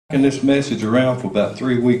In this message around for about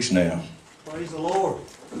 3 weeks now. Praise the Lord.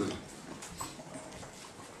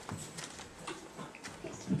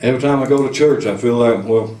 Every time I go to church, I feel like,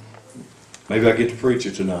 well, maybe I get to preach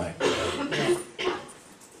it tonight.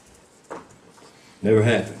 Never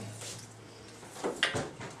happened.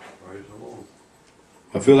 Praise the Lord.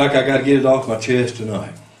 I feel like I got to get it off my chest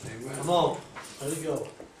tonight. Amen. Come on. There you go.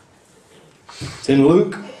 It's in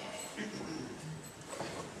Luke.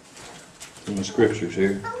 In the scriptures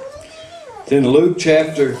here. It's in Luke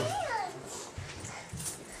chapter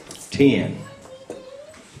 10.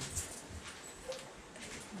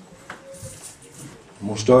 I'm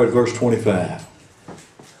going to start at verse 25.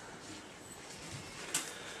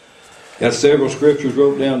 Got several scriptures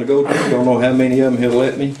wrote down to go to. Don't know how many of them he'll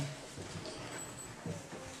let me.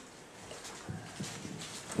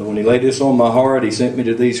 But when he laid this on my heart, he sent me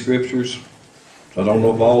to these scriptures. I don't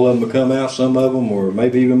know if all of them will come out, some of them, or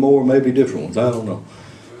maybe even more, maybe different ones. I don't know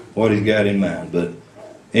what he's got in mind. But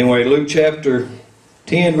anyway, Luke chapter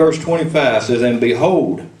 10, verse 25 says, "And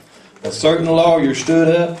behold, a certain lawyer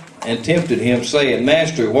stood up and tempted him, saying,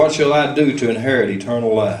 Master, what shall I do to inherit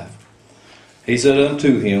eternal life? He said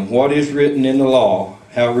unto him, What is written in the law?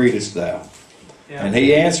 How readest thou? And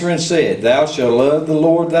he answering said, Thou shalt love the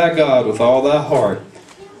Lord thy God with all thy heart,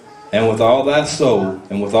 and with all thy soul,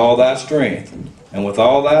 and with all thy strength, and with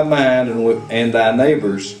all thy mind, and thy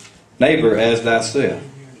neighbor as thyself.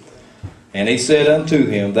 And he said unto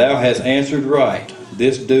him, Thou hast answered right.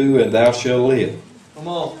 This do, and thou shalt live. Come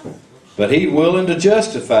on. But he, willing to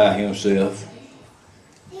justify himself,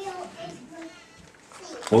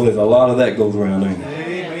 well, there's a lot of that goes around there.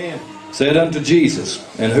 Amen. Said unto Jesus,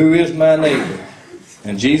 And who is my neighbor?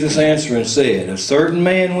 And Jesus answering said, A certain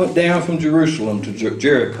man went down from Jerusalem to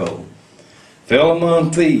Jericho, fell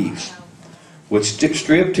among thieves, which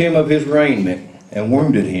stripped him of his raiment, and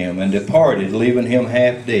wounded him, and departed, leaving him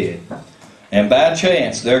half dead. And by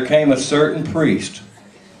chance there came a certain priest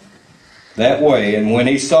that way, and when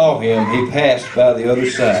he saw him, he passed by the other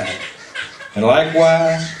side. And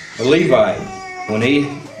likewise a Levite, when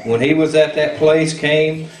he was at that place,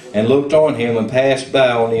 came and looked on him, and passed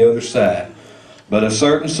by on the other side. But a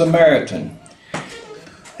certain Samaritan,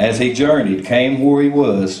 as he journeyed, came where he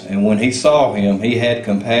was, and when he saw him, he had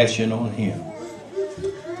compassion on him."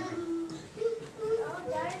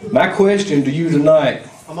 My question to you tonight,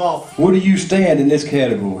 Come on. where do you stand in this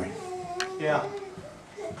category? Yeah.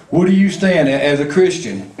 Where do you stand as a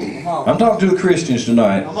Christian? Come on. I'm talking to the Christians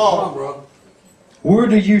tonight. Come on, bro. Where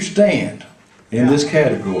do you stand in this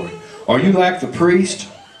category? Are you like the priest?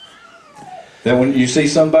 That when you see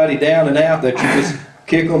somebody down and out, that you just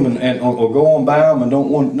kick them or go on by them and don't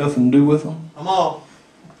want nothing to do with them? Come on.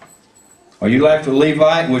 Are you like the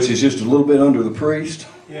Levite, which is just a little bit under the priest?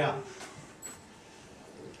 Yeah.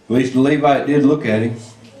 At least the Levite did look at him.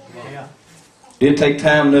 Yeah. Did take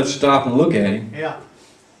time enough to stop and look at him. Yeah.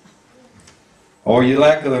 Or are you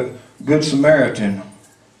like a good Samaritan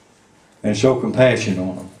and show compassion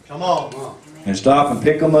on them? Come on. And stop and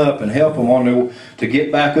pick them up and help them to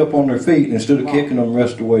get back up on their feet instead of kicking them the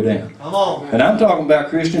rest of the way down. Come on. And I'm talking about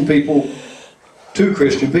Christian people to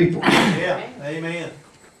Christian people. Yeah. Amen.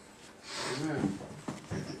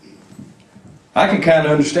 I can kind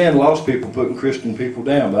of understand lost people putting Christian people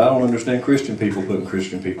down, but I don't understand Christian people putting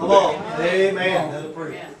Christian people Come down. on. Amen. That's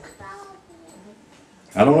pretty.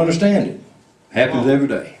 I don't understand it. Happens every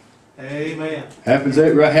day. Amen. Happens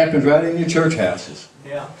right in your church houses.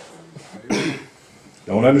 Yeah.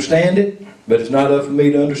 Don't understand it, but it's not up for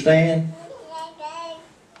me to understand.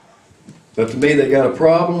 But to me, they got a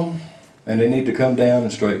problem, and they need to come down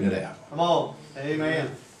and straighten it out. Come on. Amen.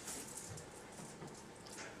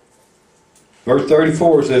 Verse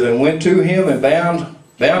 34 says, And went to him and bound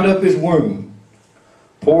up his wound,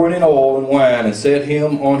 poured in oil and wine, and set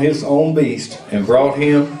him on his own beast, and brought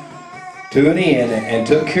him to an inn, and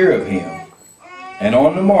took care of him. And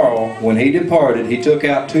on the morrow, when he departed, he took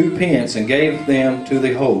out 2 pence, and gave them to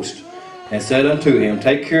the host, and said unto him,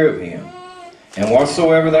 Take care of him, and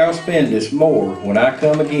whatsoever thou spendest more, when I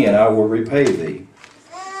come again, I will repay thee.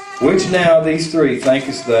 Which now of these 3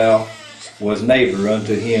 thinkest thou was neighbor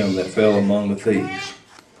unto him that fell among the thieves?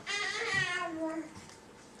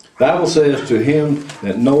 The Bible says, To him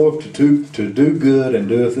that knoweth to do good and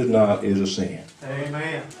doeth it not is a sin.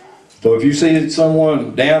 Amen. So if you see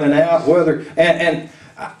someone down and out, and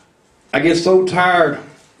I get so tired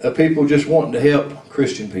of people just wanting to help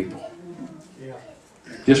Christian people. Yeah.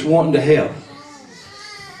 Just wanting to help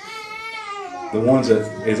the ones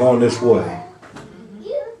that is on this way.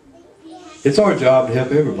 It's our job to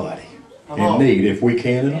help everybody in need if we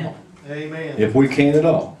can at all. Amen. If we can at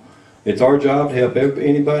all. It's our job to help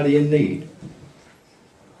anybody in need.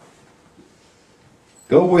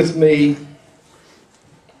 Go with me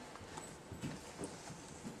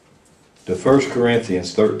to 1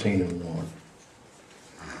 Corinthians 13:1.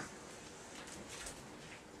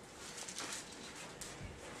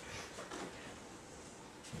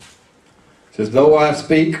 It says, though I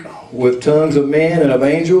speak with tongues of men and of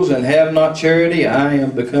angels and have not charity, I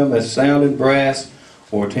am become as sounding brass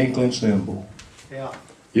or a tinkling cymbal. Yeah.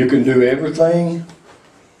 You can do everything.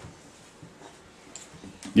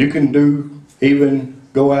 You can do, even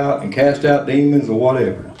go out and cast out demons or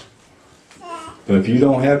whatever. But if you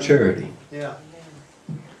don't have charity, Yeah.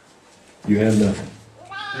 you have nothing.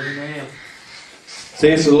 Amen. See,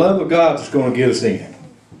 it's the love of God that's going to get us in.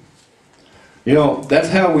 You know, that's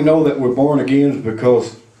how we know that we're born again, is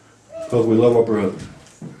because we love our brother.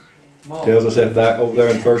 Tells us that back over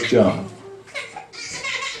there in 1 John.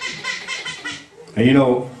 And you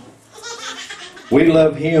know, we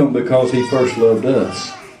love him because he first loved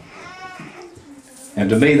us. And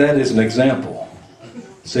to me, that is an example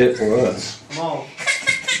set for us. Come on.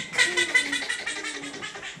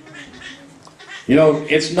 You know,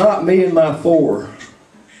 it's not me and my four,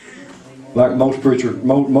 like most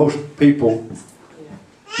people,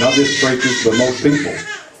 not just preachers, but most people,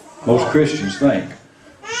 most Christians think.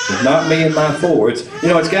 It's not me and my four. It's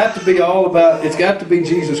got to be all about, it's got to be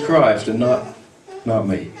Jesus Christ and not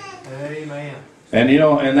me. Amen. And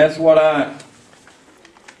and that's what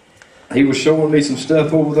he was showing me some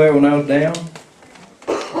stuff over there when I was down.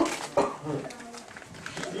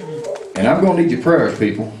 And I'm going to need your prayers,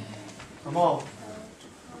 people. Come on.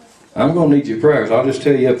 I'm going to need your prayers. I'll just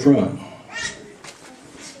tell you up front.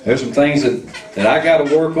 There's some things that I got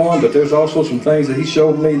to work on, but there's also some things that he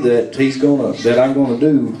showed me that I'm going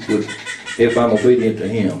to do if I'm obedient to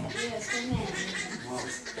him.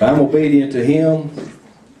 If I'm obedient to him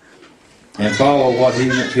and follow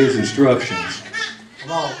his instructions.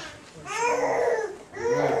 Come on.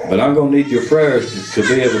 But I'm going to need your prayers to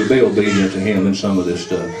be able to be obedient to him in some of this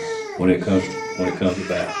stuff when it comes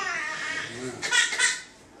about.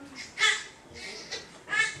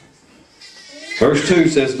 Verse 2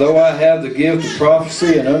 says, though I have the gift of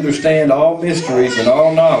prophecy and understand all mysteries and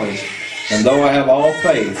all knowledge, and though I have all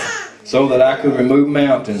faith, so that I could remove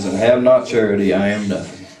mountains and have not charity, I am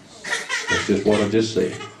nothing. That's just what I just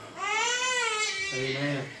said.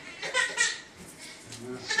 Amen.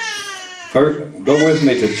 First, go with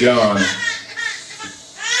me to John.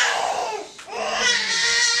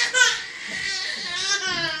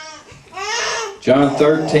 John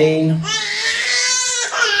 13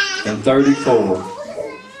 and 34.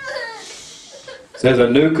 It says, a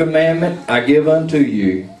new commandment I give unto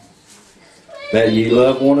you, that ye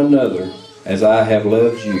love one another as I have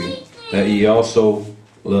loved you, that ye also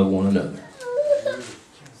love one another.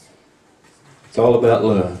 It's all about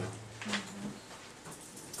love.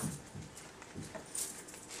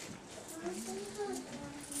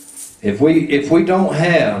 If we don't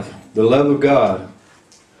have the love of God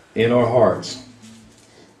in our hearts,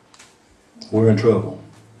 we're in trouble.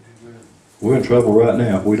 We're in trouble right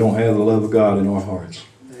now if we don't have the love of God in our hearts.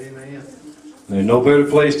 Amen. There's no better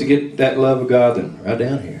place to get that love of God than right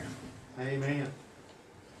down here. Amen.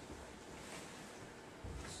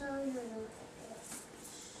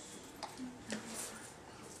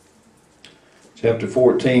 Chapter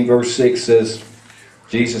 14, verse 6 says,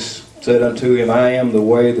 Jesus said unto him, I am the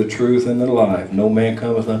way, the truth, and the life. No man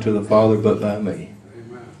cometh unto the Father but by me.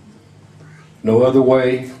 Amen. No other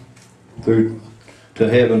way to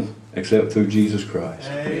heaven except through Jesus Christ.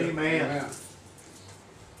 Amen.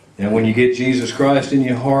 And when you get Jesus Christ in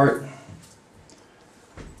your heart,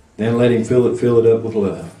 then let him fill it up with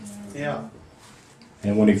love. Yeah.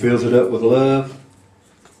 And when he fills it up with love,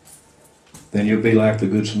 then you'll be like the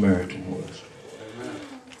Good Samaritan was.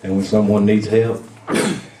 And when someone needs help,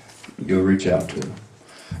 you'll reach out to them.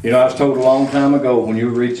 I was told a long time ago, when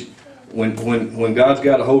God's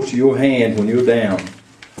got a hold of your hand when you're down,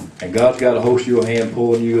 and God's got a hold of your hand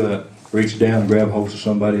pulling you up, reach down and grab hold of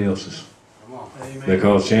somebody else's. Amen.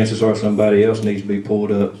 Because chances are somebody else needs to be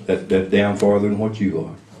pulled up that's down farther than what you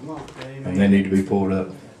are. Amen. And they need to be pulled up.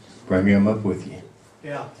 Bring them up with you.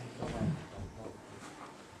 Yeah.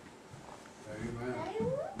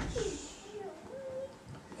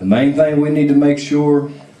 The main thing we need to make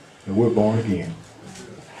sure that we're born again.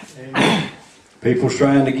 Amen. People's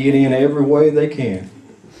trying to get in every way they can.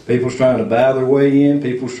 People's trying to buy their way in.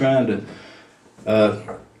 People's trying to...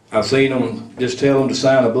 I've seen them just tell them to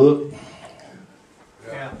sign a book.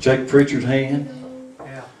 Yeah. Shake the preacher's hand.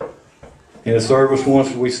 Yeah. In a service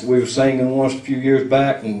once, we were singing once a few years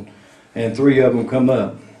back, and three of them come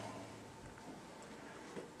up.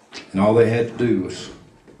 And all they had to do was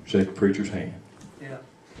shake the preacher's hand. Yeah.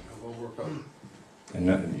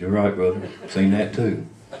 And you're right, brother. Seen that too.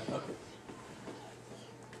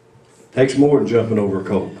 Takes more than jumping over a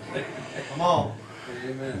colt. Come on.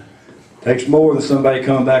 Amen. Takes more than somebody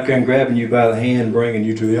coming back there and grabbing you by the hand and bringing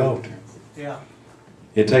you to the altar. Yeah.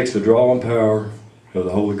 It takes the drawing power of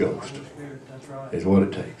the Holy Ghost. Holy Spirit, that's right. Is what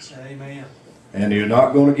it takes. Amen. And you're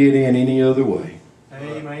not going to get in any other way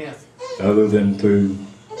Amen. other than through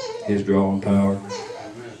His drawing power.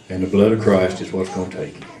 And the blood of Christ is what's going to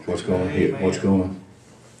take you. What's going to hit. What's going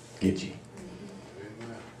to get you.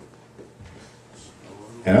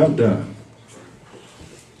 And I'm done.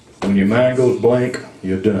 When your mind goes blank,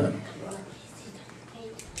 you're done.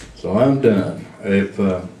 So I'm done. If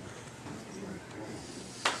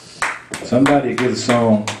somebody get a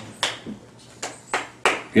song,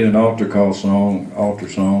 get an altar call song, altar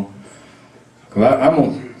song. 'Cause I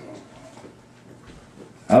don't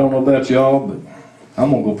know about y'all, but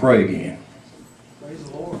I'm gonna go pray again. Praise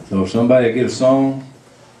the Lord. So if somebody get a song,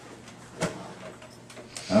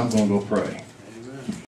 I'm gonna go pray.